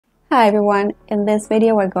Hi everyone, in this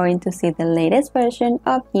video we're going to see the latest version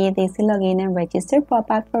of YITH Easy Login and Register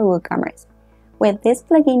pop-up for WooCommerce. With this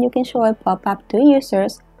plugin, you can show a pop-up to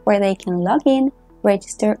users where they can log in,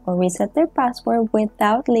 register, or reset their password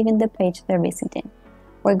without leaving the page they're visiting.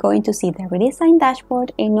 We're going to see the redesigned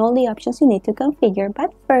dashboard and all the options you need to configure,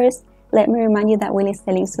 but first, let me remind you that we'll list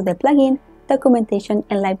the links to the plugin, documentation,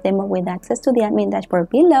 and live demo with access to the admin dashboard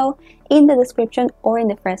below in the description or in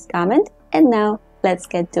the first comment. And now, let's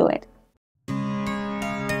get to it.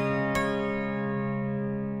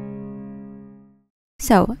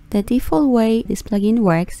 So, the default way this plugin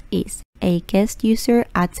works is a guest user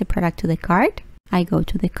adds a product to the cart. I go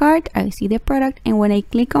to the cart, I see the product, and when I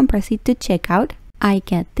click on proceed to checkout, I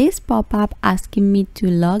get this pop-up asking me to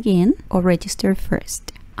log in or register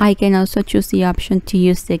first. I can also choose the option to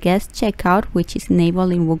use the guest checkout, which is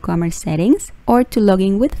enabled in WooCommerce settings, or to log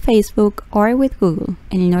in with Facebook or with Google.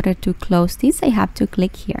 And in order to close this, I have to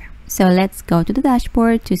click here. So let's go to the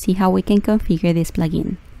dashboard to see how we can configure this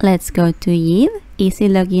plugin. Let's go to YITH Easy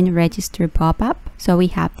Login Register pop-up. So we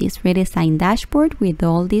have this redesigned dashboard with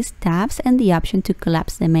all these tabs and the option to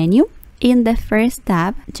collapse the menu. In the first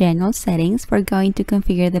tab, General Settings, we're going to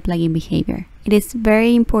configure the plugin behavior. It is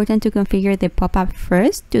very important to configure the pop-up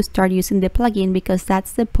first to start using the plugin because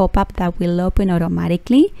that's the pop-up that will open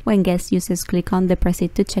automatically when guest users click on the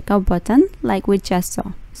Proceed to Checkout button like we just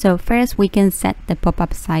saw. So first we can set the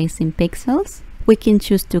pop-up size in pixels. We can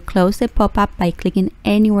choose to close the pop-up by clicking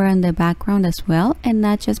anywhere on the background as well, and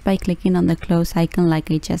not just by clicking on the close icon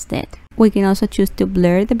like I just did. We can also choose to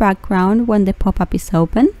blur the background when the pop-up is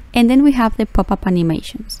open. And then we have the pop-up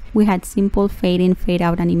animations. We had simple fade in, fade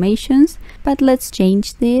out animations, but let's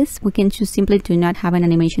change this. We can choose simply to not have an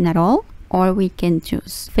animation at all, or we can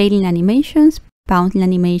choose fading animations, bouncing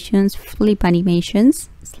animations, flip animations,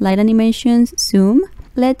 slide animations, zoom.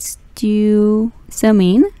 Let's do zoom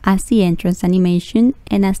in as the entrance animation,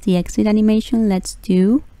 and as the exit animation, let's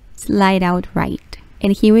do slide out right.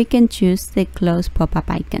 And here we can choose the close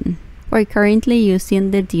pop-up icon. We're currently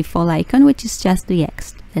using the default icon, which is just the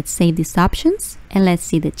X. Let's save these options and let's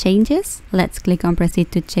see the changes. Let's click on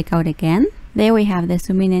proceed to checkout again. There we have the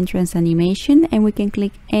zoom in entrance animation, and we can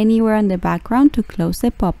click anywhere on the background to close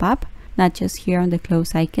the pop-up, not just here on the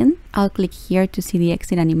close icon. I'll click here to see the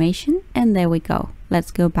exit animation, and there we go.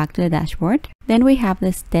 Let's go back to the dashboard. Then we have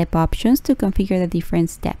the step options to configure the different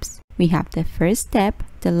steps. We have the first step,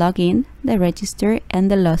 the login, the register, and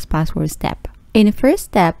the lost password step. In the first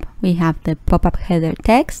step, we have the pop-up header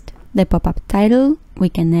text, the pop-up title. We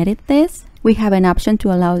can edit this. We have an option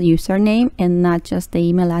to allow the username and not just the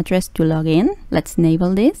email address to log in. Let's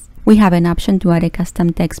enable this. We have an option to add a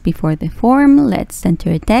custom text before the form. Let's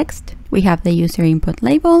enter a text. We have the user input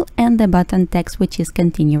label and the button text, which is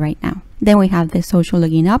continue right now. Then we have the social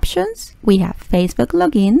login options. We have Facebook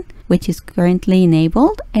login, which is currently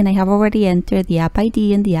enabled, and I have already entered the app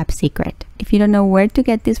ID and the app secret. If you don't know where to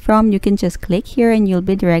get this from, you can just click here and you'll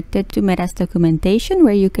be directed to Meta's documentation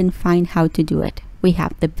where you can find how to do it. We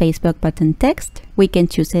have the Facebook button text. We can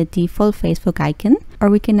choose a default Facebook icon,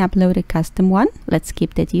 or we can upload a custom one. Let's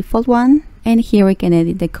keep the default one. And here we can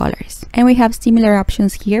edit the colors. And we have similar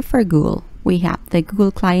options here for Google. We have the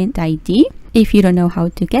Google Client ID. If you don't know how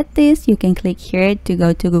to get this, you can click here to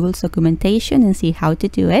go to Google's documentation and see how to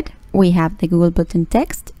do it. We have the Google button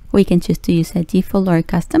text. We can choose to use a default or a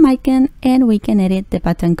custom icon, and we can edit the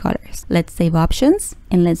button colors. Let's save options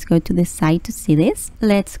and let's go to the site to see this.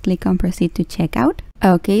 Let's click on proceed to checkout.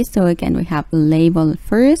 Okay, so again, we have label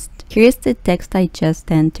first. Here's the text I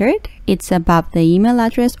just entered. It's above the email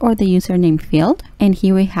address or the username field. And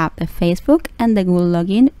here we have the Facebook and the Google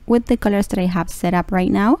login with the colors that I have set up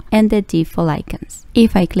right now and the default icons.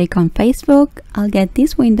 If I click on Facebook, I'll get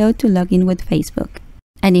this window to log in with Facebook.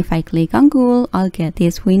 And if I click on Google, I'll get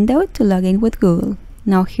this window to log in with Google.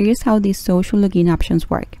 Now here's how these social login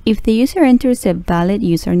options work. If the user enters a valid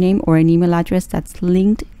username or an email address that's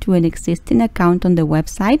linked to an existing account on the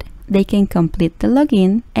website, they can complete the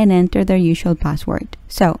login and enter their usual password.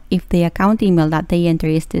 So if the account email that they enter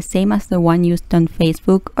is the same as the one used on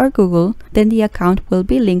Facebook or Google, then the account will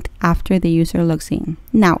be linked after the user logs in.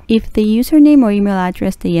 Now, if the username or email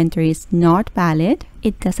address they enter is not valid,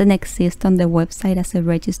 it doesn't exist on the website as a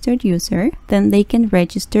registered user, then they can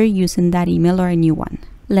register using that email or a new one.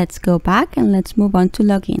 Let's go back and let's move on to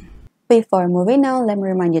login. Before moving on, let me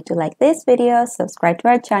remind you to like this video, subscribe to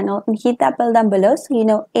our channel, and hit that bell down below so you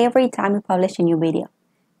know every time we publish a new video.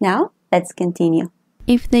 Now, let's continue.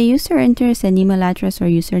 If the user enters an email address or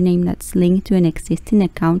username that's linked to an existing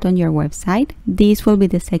account on your website, this will be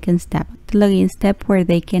the second step, the login step where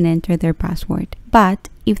they can enter their password. But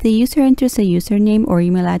if the user enters a username or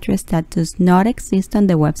email address that does not exist on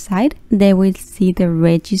the website, they will see the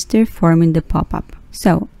register form in the pop-up.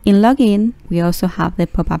 So in login, we also have the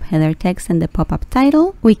pop-up header text and the pop-up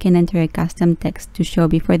title. We can enter a custom text to show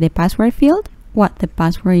before the password field, what the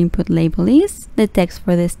password input label is, the text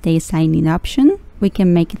for the stay signed in option. We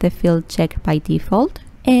can make the field checked by default,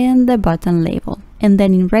 and the button label. And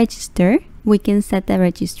then in register, we can set the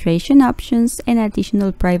registration options and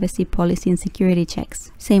additional privacy policy and security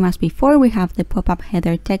checks. Same as before, we have the pop-up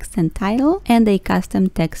header text and title and a custom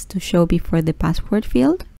text to show before the password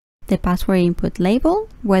field. The password input label,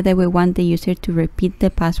 whether we want the user to repeat the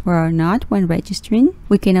password or not when registering.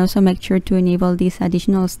 We can also make sure to enable this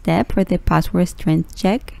additional step for the password strength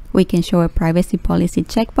check. We can show a privacy policy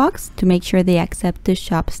checkbox to make sure they accept the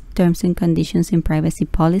shop's terms and conditions in privacy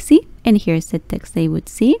policy. And here's the text they would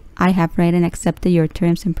see. I have read and accepted your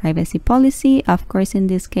terms and privacy policy. Of course, in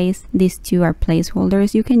this case, these two are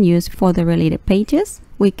placeholders you can use for the related pages.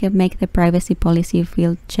 We can make the privacy policy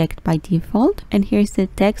field checked by default. And here's the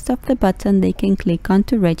text of the button they can click on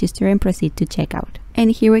to register and proceed to checkout.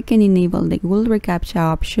 And here we can enable the Google reCAPTCHA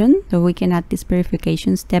option, so we can add this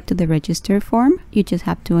verification step to the register form. You just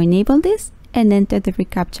have to enable this and enter the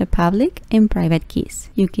reCAPTCHA public and private keys.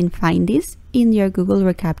 You can find this in your Google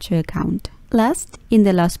reCAPTCHA account. Last, in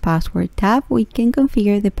the Lost Password tab, we can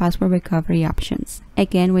configure the password recovery options.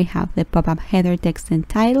 Again, we have the pop-up header text and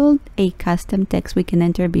title, a custom text we can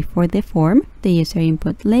enter before the form, the user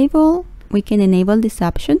input label. We can enable this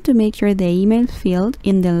option to make sure the email field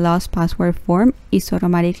in the lost password form is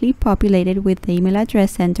automatically populated with the email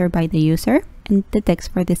address entered by the user and the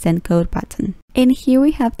text for the send code button. And here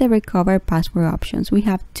we have the recover password options. We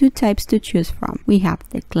have two types to choose from. We have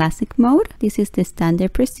the classic mode. This is the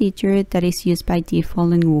standard procedure that is used by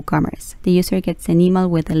default in WooCommerce. The user gets an email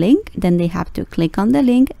with a link, then they have to click on the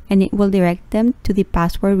link and it will direct them to the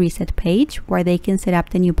password reset page where they can set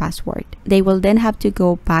up the new password. They will then have to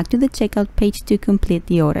go back to the checkout page to complete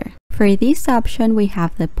the order. For this option, we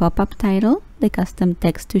have the pop-up title, the custom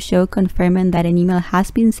text to show confirming that an email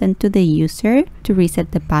has been sent to the user to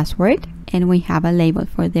reset the password, and we have a label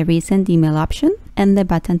for the resend email option and the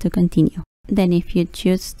button to continue. Then if you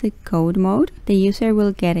choose the code mode, the user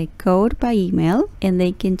will get a code by email and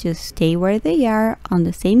they can just stay where they are on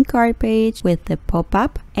the same cart page with the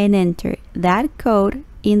pop-up and enter that code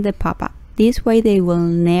in the pop-up. This way they will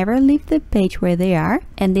never leave the page where they are,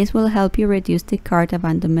 and this will help you reduce the cart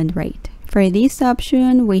abandonment rate. For this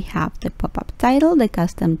option, we have the pop-up title, the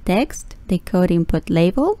custom text, the code input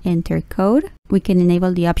label, enter code. We can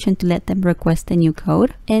enable the option to let them request a new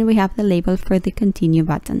code, and we have the label for the continue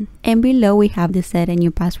button. And below we have the set a new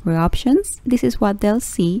password options. This is what they'll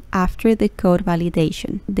see after the code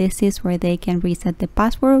validation. This is where they can reset the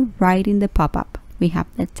password right in the pop-up. We have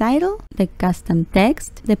the title, the custom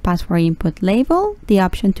text, the password input label, the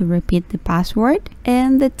option to repeat the password,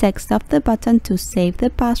 and the text of the button to save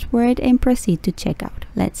the password and proceed to checkout.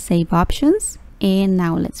 Let's save options. And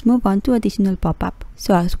now let's move on to additional pop-up.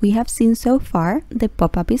 So as we have seen so far, the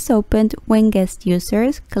pop-up is opened when guest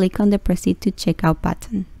users click on the proceed to checkout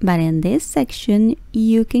button. But in this section,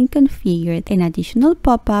 you can configure an additional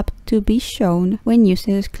pop-up to be shown when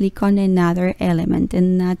users click on another element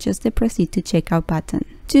and not just the proceed to checkout button.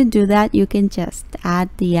 To do that, you can just add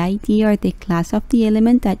the ID or the class of the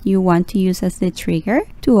element that you want to use as the trigger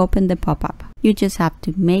to open the pop-up. You just have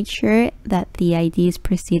to make sure that the ID is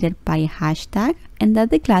preceded by a hashtag and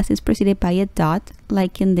that the class is preceded by a dot,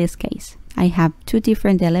 like in this case. I have two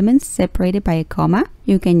different elements separated by a comma.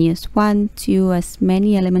 You can use 1, 2, as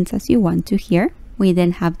many elements as you want to here. We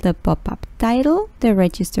then have the pop-up title, the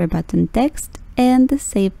register button text, and the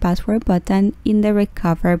save password button in the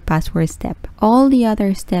recover password step. All the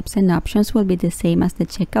other steps and options will be the same as the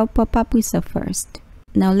checkout pop-up we saw first.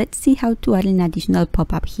 Now let's see how to add an additional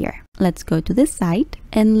pop-up here. Let's go to the site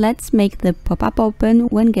and let's make the pop-up open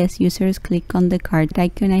when guest users click on the card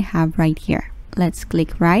icon I have right here. Let's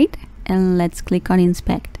click right and let's click on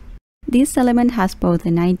inspect. This element has both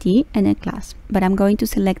an ID and a class, but I'm going to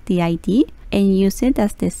select the ID and use it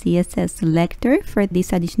as the CSS selector for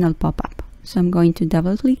this additional pop-up. So I'm going to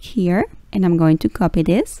double click here and I'm going to copy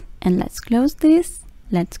this, and let's close this.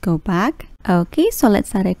 Let's go back. Okay, so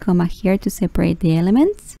let's add a comma here to separate the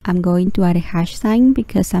elements. I'm going to add a hash sign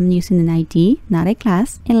because I'm using an ID, not a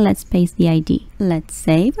class, and let's paste the ID. Let's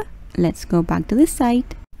save. Let's go back to the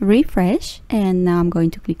site, refresh, and now I'm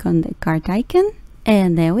going to click on the cart icon,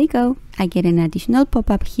 and there we go. I get an additional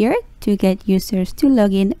pop-up here to get users to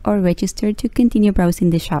log in or register to continue browsing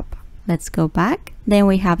the shop. Let's go back. Then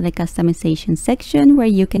we have the customization section where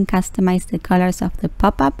you can customize the colors of the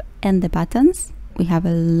pop-up and the buttons. We have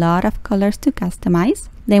a lot of colors to customize.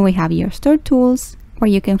 Then we have your store tools, where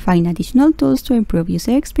you can find additional tools to improve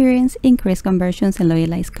user experience, increase conversions, and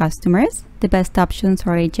loyalize customers. The best options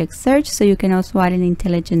are Ajax Search, so you can also add an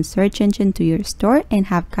intelligent search engine to your store and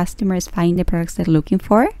have customers find the products they're looking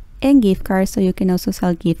for. And gift cards, so you can also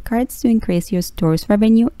sell gift cards to increase your store's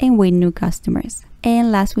revenue and win new customers.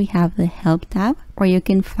 And last, we have the Help tab, where you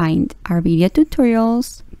can find our video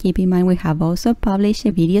tutorials. Keep in mind we have also published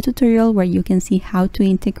a video tutorial where you can see how to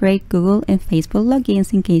integrate Google and Facebook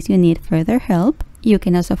logins in case you need further help. You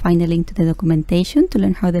can also find a link to the documentation to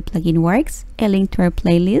learn how the plugin works, a link to our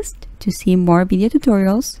playlist to see more video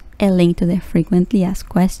tutorials, a link to the frequently asked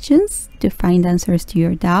questions to find answers to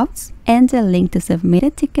your doubts, and a link to submit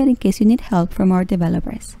a ticket in case you need help from our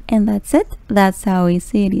developers. And that's it. That's how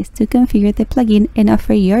easy it is to configure the plugin and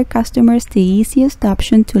offer your customers the easiest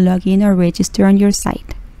option to log in or register on your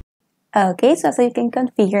site. Okay, so you can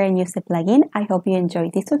configure and use the plugin. I hope you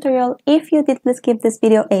enjoyed this tutorial. If you did, please give this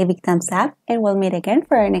video a big thumbs up and we'll meet again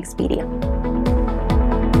for our next video.